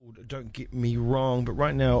don't get me wrong, but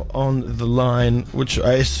right now on the line, which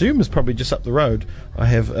I assume is probably just up the road, I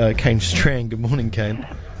have Kane Strang. Good morning, Kane.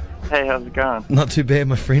 Hey, how's it going? Not too bad,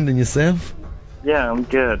 my friend, and yourself? Yeah, I'm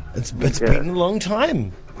good. It's been a long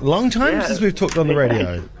time. Since we've talked on the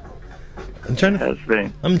radio. I'm trying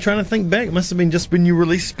to think back. It must have been just when you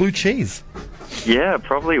released Blue Cheese. Yeah, it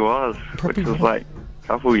probably was. Which was like a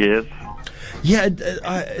couple years. Yeah,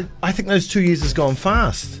 I think those 2 years has gone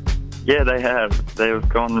fast. Yeah, they have. They've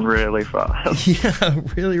gone really fast. Yeah,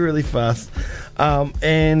 really, really fast.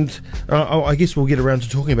 And I guess we'll get around to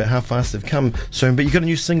talking about how fast they've come soon. But you got a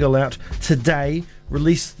new single out today,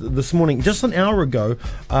 released this morning, just an hour ago.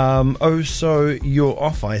 Oh, so you're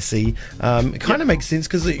off, I see. It kind of makes sense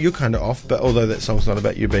because you're kind of off, but although that song's not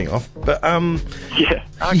about you being off. But yeah,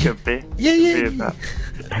 I could be. Yeah.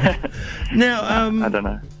 Now, I don't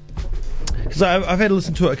know. Because I've had to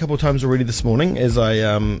listen to it a couple of times already this morning, as I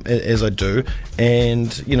do,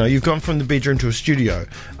 and you've gone from the bedroom to a studio,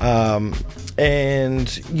 and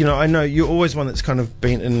I know you're always one that's kind of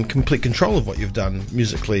been in complete control of what you've done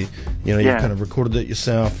musically. You've kind of recorded it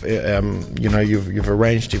yourself. You've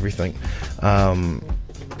arranged everything.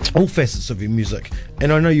 All facets of your music,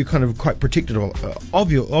 and I know you're kind of quite protective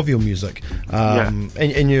of your music,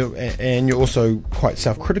 and you're also quite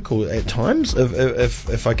self-critical at times,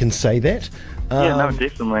 if I can say that. No,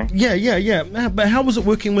 definitely. Yeah. But how was it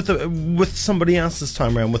working with somebody else this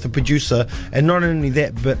time around, with a producer, and not only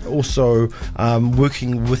that, but also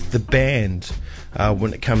working with the band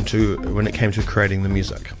when it came to creating the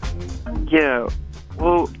music? Yeah,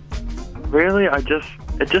 well, really,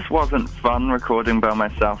 it just wasn't fun recording by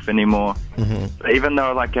myself anymore. Mm-hmm. Even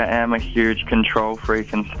though I am a huge control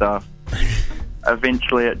freak and stuff,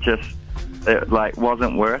 eventually it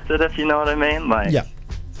wasn't worth it, if you know what I mean.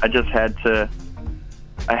 I just had to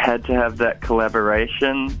have that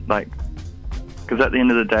collaboration, because at the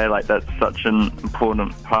end of the day, that's such an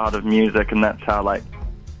important part of music, and that's how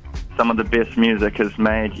some of the best music is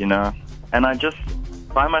made, And I just,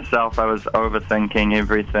 by myself, I was overthinking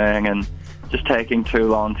everything and just taking too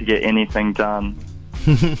long to get anything done.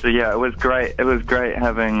 So yeah, it was great. It was great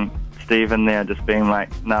having Stephen there, just being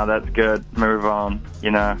 "No, that's good. Move on,"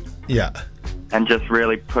 Yeah. And just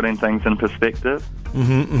really putting things in perspective.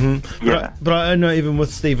 Yeah. But I know even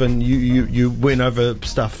with Stephen, you went over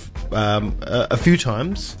stuff a few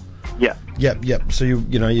times. Yeah. Yep. So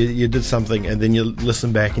you did something, and then you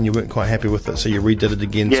listened back, and you weren't quite happy with it, so you redid it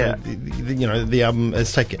again. Yeah. So the album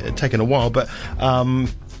has taken a while, but.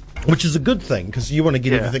 Which is a good thing, because you want to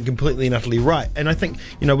get everything completely and utterly right. And I think,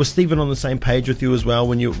 was Stephen on the same page with you as well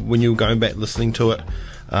when you were going back listening to it?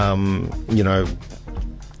 Yeah.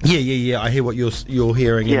 I hear what you're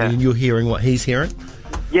hearing, and you're hearing what he's hearing.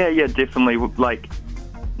 Yeah, definitely.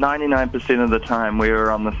 99% of the time we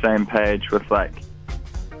were on the same page with what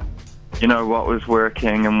was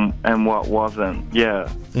working and what wasn't. Yeah.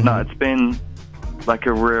 Mm-hmm. No, it's been a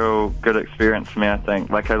real good experience for me, I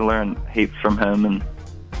think. I learned heaps from him, and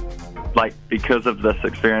because of this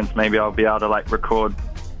experience, maybe I'll be able to record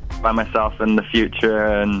by myself in the future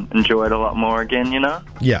and enjoy it a lot more again,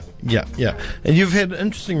 Yeah. And you've had an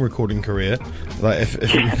interesting recording career,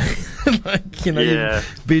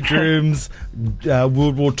 bedrooms,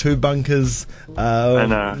 World War II bunkers, I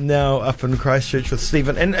know. Now up in Christchurch with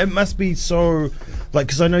Stephen, and it must be so,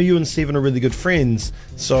 because I know you and Stephen are really good friends,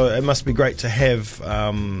 so it must be great to have,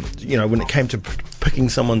 when it came to picking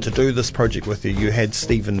someone to do this project with you, you had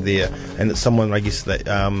Stephen there, and it's someone, I guess, that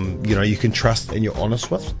you can trust and you're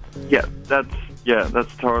honest with. Yeah, that's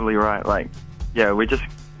totally right. We just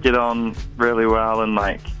get on really well, and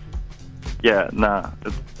it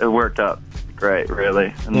worked out great,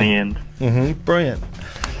 really, in the end. Mm-hmm. Brilliant.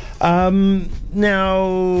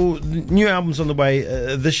 Now, new album's on the way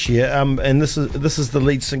this year, and this is the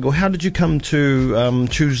lead single. How did you come to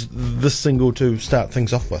choose this single to start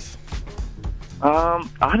things off with?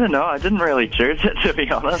 I don't know. I didn't really choose it, to be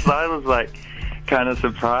honest. I was kind of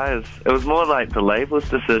surprised. It was more the label's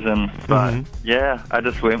decision, but yeah, I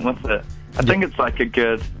just went with it. I think it's a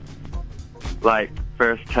good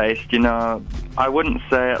first taste. I wouldn't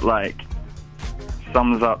say it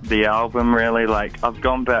sums up the album really. I've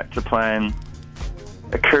gone back to playing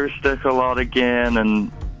acoustic a lot again,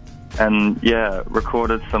 and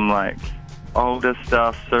recorded some older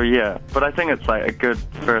stuff. So yeah, but I think it's a good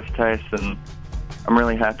first taste, and I'm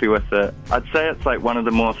really happy with it. I'd say it's one of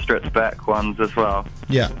the more stripped back ones as well.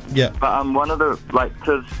 Yeah. But one of the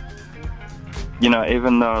because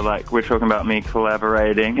even though we're talking about me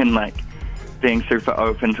collaborating and being super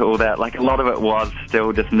open to all that, a lot of it was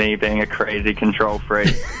still just me being a crazy control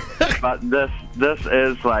freak. But this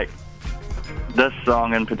is this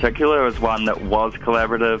song in particular was one that was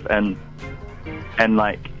collaborative and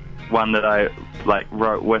like one that I like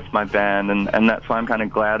wrote with my band, and that's why I'm kind of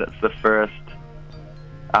glad it's the first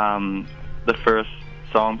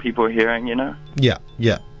song people are hearing, you know? Yeah.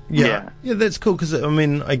 That's cool because I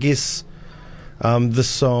mean, I guess this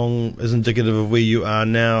song is indicative of where you are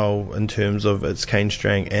now in terms of its Kane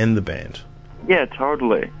Strang and the band. Yeah,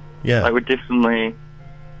 totally. Yeah, like we're definitely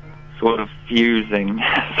sort of fusing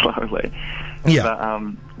slowly.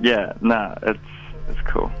 Yeah, but, it's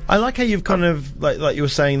cool. I like how you've kind of like you were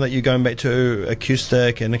saying that you're going back to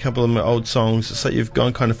acoustic and a couple of my old songs. It's like you've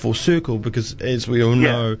gone kind of full circle because, as we all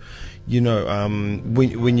know,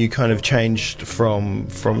 when you kind of changed from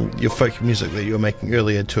your folk music that you were making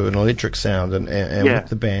earlier to an electric sound and with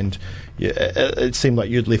the band, it seemed like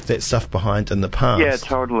you'd left that stuff behind in the past. Yeah,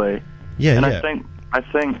 totally. Yeah, and yeah. I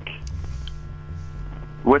think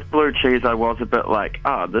with Blue Cheese, I was a bit like,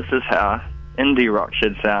 this is how indie rock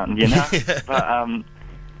should sound, you know? But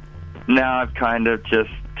now I've kind of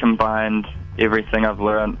just combined everything I've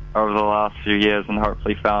learned over the last few years and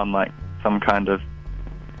hopefully found like some kind of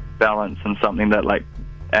balance and something that like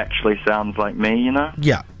actually sounds like me, you know?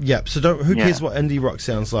 Yeah. So who cares what indie rock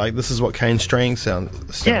sounds like? This is what Kane Strang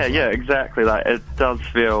sounds like. Yeah, exactly. Like it does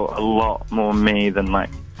feel a lot more me than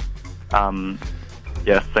like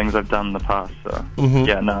things I've done in the past. So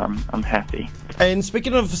I'm happy. And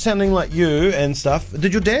speaking of sounding like you and stuff,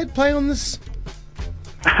 did your dad play on this?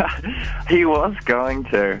 He was going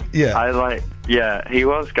to. Yeah. He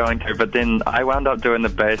was going to, but then I wound up doing the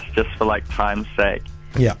bass just for like time's sake.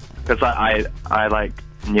 Yeah. Because I like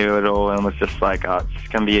knew it all and was just like, it's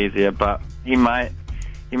just gonna be easier. But he might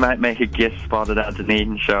make a guest spot at our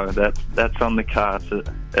Dunedin show. That's on the cards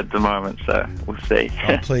at the moment, so we'll see.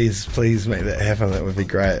 Please make that happen. That would be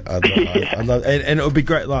great. I'd love, and it would be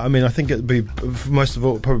great. Like, I mean, I think it'd be, most of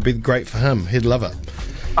all, it'd probably be great for him. He'd love it.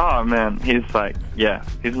 Oh man, he's like,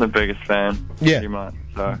 he's my biggest fan. Yeah. Pretty much.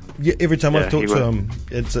 So every time I've talked to him,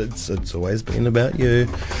 it's always been about you.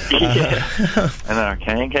 I know,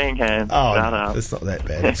 Kane. Oh, it's not that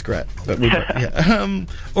bad. It's great. But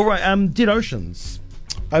all right. Dead Oceans.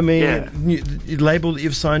 I mean, your label that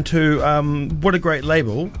you've signed to. What a great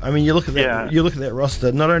label! I mean, you look at that. Yeah. You look at that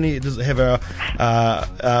roster. Not only does it have our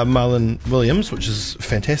Marlon Williams, which is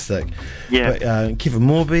fantastic. Yeah. But Kevin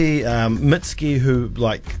Morby, Mitski, who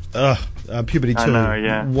Puberty 2. I know,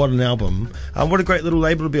 yeah. What an album! What a great little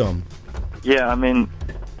label to be on. Yeah, I mean,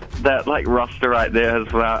 that like roster right there is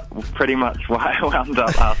pretty much why I wound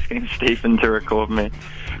up asking Stephen to record me,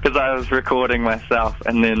 because I was recording myself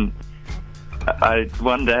and then.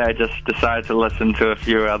 One day I just decided to listen to a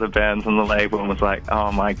few other bands on the label and was like,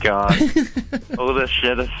 oh my god, all this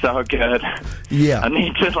shit is so good. Yeah. I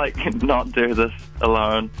need to like not do this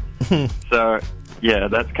alone. So yeah,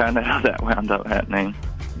 that's kind of how that wound up happening.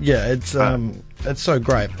 Yeah, it's so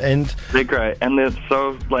great, and they're great, and they're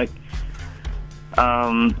so like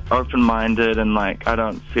open-minded, and like I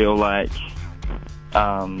don't feel like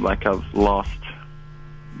I've lost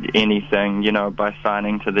anything, you know, by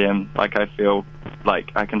signing to them. Like I feel like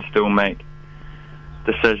I can still make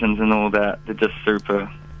decisions and all that.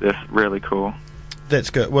 They're really cool. That's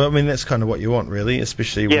good. Well, I mean, that's kind of what you want, really,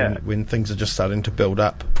 especially when things are just starting to build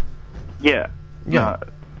up. Yeah. No,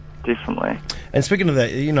 definitely. And speaking of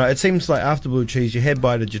that, you know, it seems like after Blue Cheese you had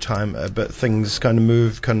bided your time, but things kind of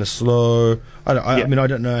moved kind of slow. I mean, I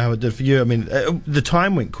don't know how it did for you. I mean, the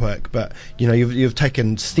time went quick, but you know, you've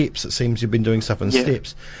taken steps. It seems you've been doing stuff in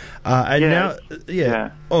steps. Now.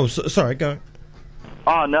 Oh, sorry, go.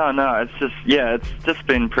 Oh no, it's just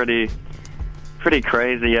been pretty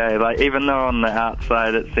crazy. Like even though on the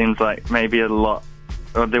outside it seems like maybe a lot,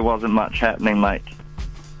 or there wasn't much happening. Like.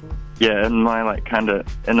 Yeah, in my like kind of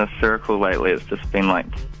inner circle lately, it's just been like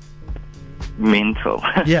mental.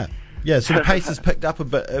 Yeah. So the pace has picked up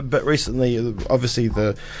a bit recently. Obviously,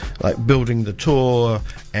 the like building the tour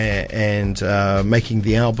and making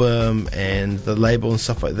the album and the label and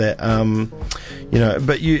stuff like that. You know,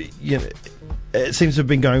 but you know, it seems to have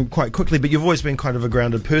been going quite quickly. But you've always been kind of a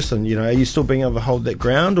grounded person. You know, are you still being able to hold that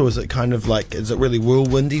ground, or is it kind of like is it really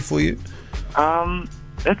whirlwindy for you?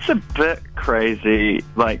 It's a bit crazy,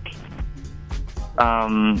 like.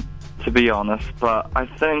 To be honest, but I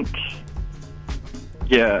think,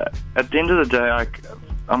 at the end of the day,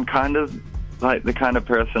 I'm kind of like the kind of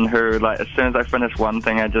person who, like, as soon as I finish one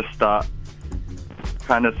thing, I just start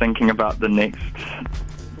kind of thinking about the next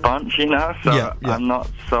bunch, you know? So I'm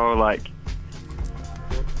not so, like,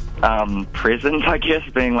 present, I guess,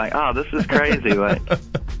 being like, this is crazy, like...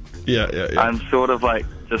 Yeah. I'm sort of, like,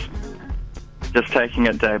 just taking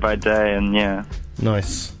it day by day and,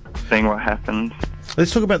 Nice. Seeing what happens.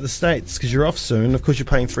 let's talk about the States, because you're off soon. Of course, you're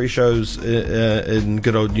playing 3 shows in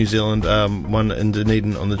good old New Zealand. One in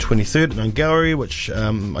Dunedin on the 23rd at Nun Gallery, which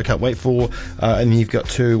I can't wait for. And then you've got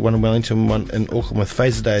 2, one in Wellington, one in Auckland with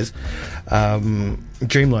Phaser Days.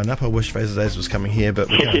 Dream lineup. I wish Phaser Days was coming here, but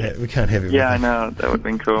we can't have everything. Yeah, I know. That would have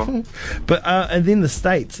been cool. But and then the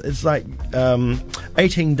States, it's like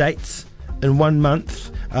 18 dates in 1 month.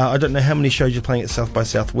 I don't know how many shows you're playing at South by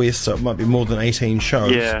Southwest, so it might be more than 18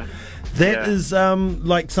 shows. Yeah. That is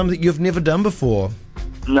like something you've never done before.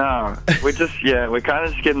 No, we're kind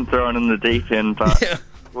of just getting thrown in the deep end, but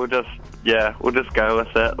we'll just go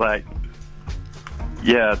with it. Like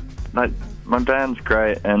my band's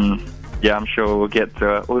great, and I'm sure we'll get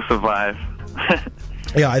through it. We'll survive.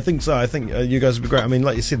 Yeah, I think so. I think you guys will be great. I mean,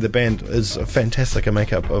 like you said, the band is fantastic, a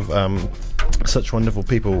makeup of such wonderful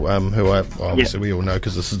people who obviously we all know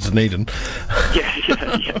because this is Dunedin.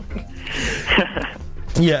 Yeah.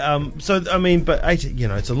 Yeah, so I mean, but 80,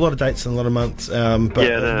 it's a lot of dates and a lot of months.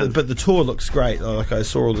 But the tour looks great. Like I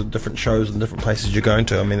saw all the different shows and different places you're going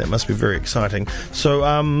to. I mean, that must be very exciting. So,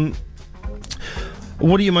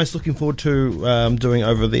 what are you most looking forward to doing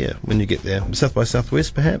over there when you get there? South by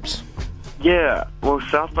Southwest, perhaps? Yeah, well,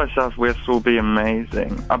 South by Southwest will be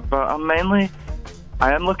amazing. But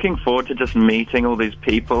I am looking forward to just meeting all these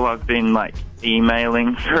people I've been like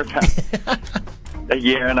emailing for about a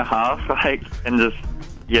year and a half, and just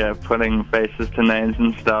putting faces to names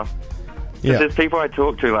and stuff. Yeah. There's people I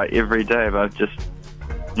talk to like every day, but I've just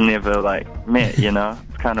never like met.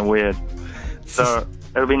 It's kind of weird. So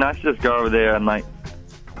it'll be nice to just go over there and like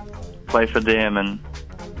play for them, and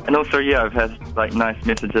also I've had like nice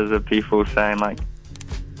messages of people saying like,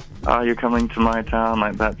 "Oh, you're coming to my town,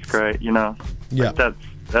 like that's great," Yeah. Like,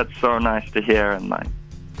 that's so nice to hear, and like,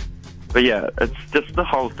 but it's just the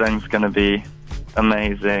whole thing's gonna be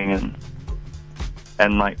amazing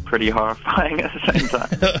and like pretty horrifying at the same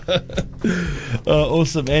time.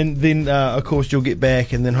 Awesome. And then of course you'll get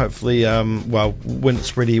back, and then hopefully when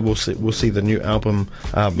it's ready we'll see the new album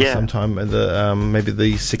sometime in the maybe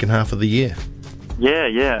the second half of the year.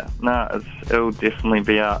 No, it'll definitely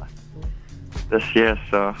be out this year,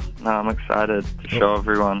 so I'm excited to show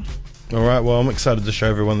everyone. All right, well, I'm excited to show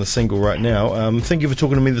everyone the single right now. Thank you for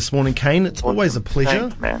talking to me this morning, Kane. It's always a pleasure.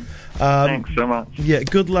 Thanks, man. Thanks so much. Yeah,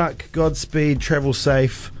 good luck, Godspeed, travel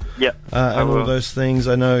safe. Yep. And all those things.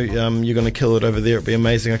 I know you're going to kill it over there. It'll be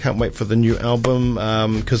amazing. I can't wait for the new album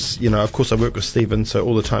because, of course, I work with Stephen, so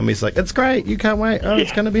all the time he's like, it's great, you can't wait. Oh,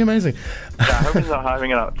 it's going to be amazing. I hope he's not hyping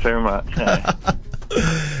it up too much.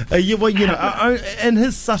 In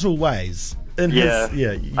his subtle ways.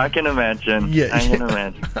 I can imagine. I can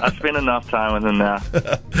imagine. I've spent enough time with him now.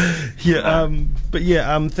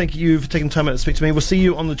 Thank you for taking time out to speak to me. We'll see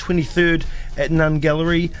you on the 23rd at Nun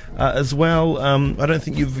Gallery as well. I don't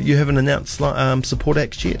think you haven't announced support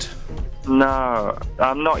acts yet. No,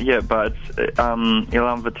 not yet, but it's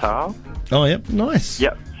Elan Vital. Oh, yep, nice.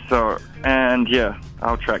 Yep. So, and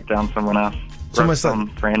I'll track down someone else. It's almost some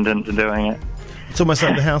friend into doing it. It's almost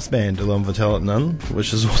like the house band Elan Vital at Nun,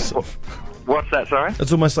 which is awesome. What's that, sorry?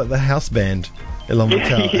 It's almost like the house band Elan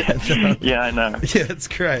Vital. Yeah, I know. Yeah, it's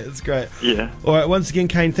great. It's great. Yeah. All right, once again,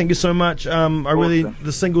 Kane, thank you so much.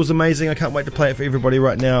 The single's amazing. I can't wait to play it for everybody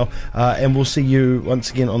right now. And we'll see you once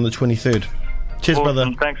again on the 23rd. Cheers,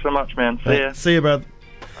 brother. Thanks so much, man. See you, brother.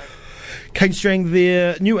 Kane Strang,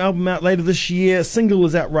 their new album out later this year. Single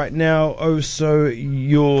is out right now. Oh, so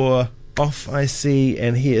you're off, I see,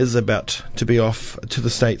 and he is about to be off to the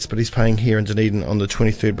States, but he's playing here in Dunedin on the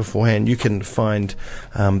 23rd beforehand. You can find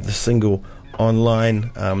the single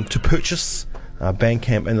online to purchase,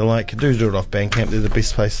 Bandcamp and the like. Do it off Bandcamp, they're the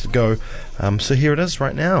best place to go. So here it is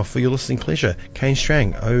right now for your listening pleasure. Kane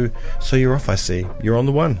Strang, oh, so you're off, I see. You're on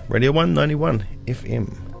the one, Radio 191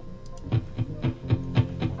 FM.